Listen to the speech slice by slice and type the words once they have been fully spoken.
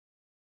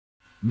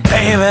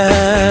Baby,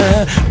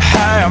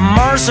 have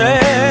mercy,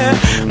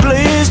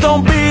 please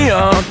don't be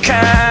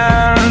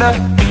unkind.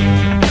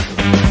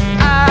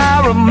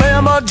 I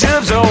remember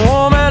gypsy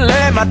woman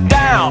laid me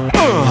down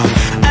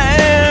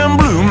and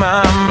blew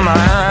my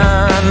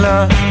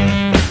mind.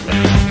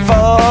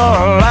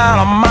 Fall out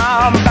of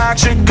my back,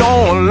 she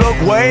gonna look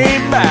way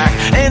back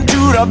into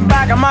the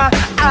back of my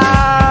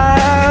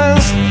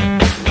eyes.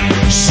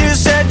 She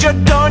said you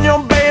done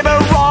your baby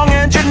wrong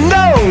and you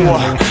know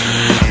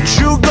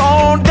you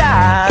gon'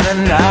 die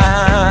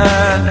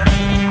tonight.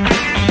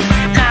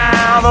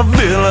 Now the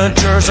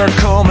villagers are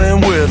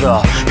coming with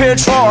a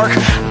pitchfork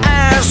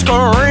and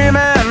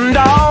screaming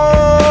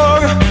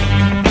dog.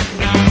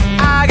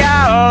 I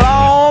got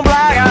long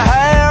black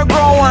hair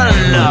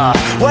growing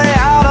way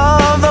out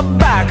of the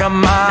back of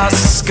my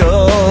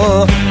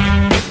skull.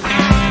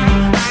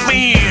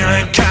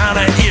 Feeling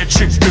kinda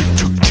itchy,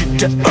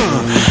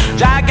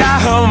 I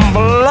got her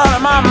blood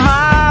in my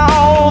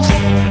mouth.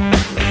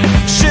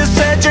 She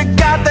said you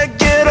got to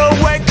get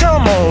away,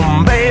 come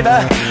on baby,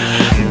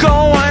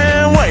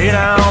 going way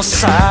down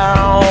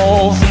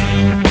south.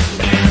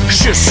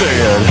 She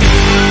said,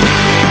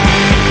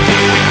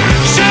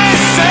 she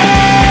said,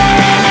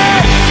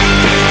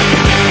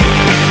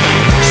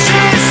 she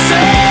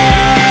said,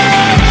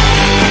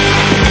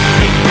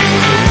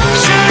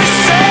 she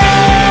said,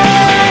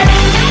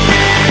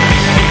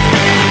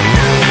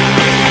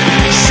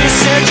 she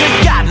said you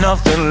got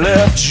nothing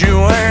left, you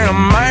ain't a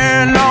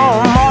man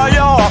no more,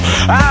 you're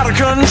out of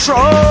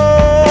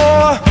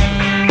control.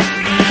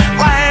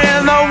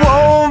 When the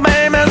wolf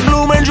baby's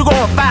blooming, you're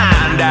gonna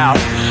find out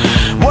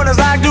what it's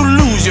like to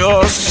lose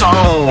your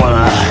soul.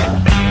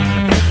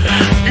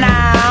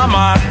 Now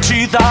my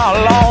teeth are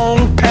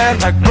long,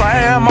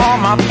 pentagram on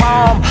my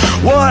palm.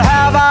 What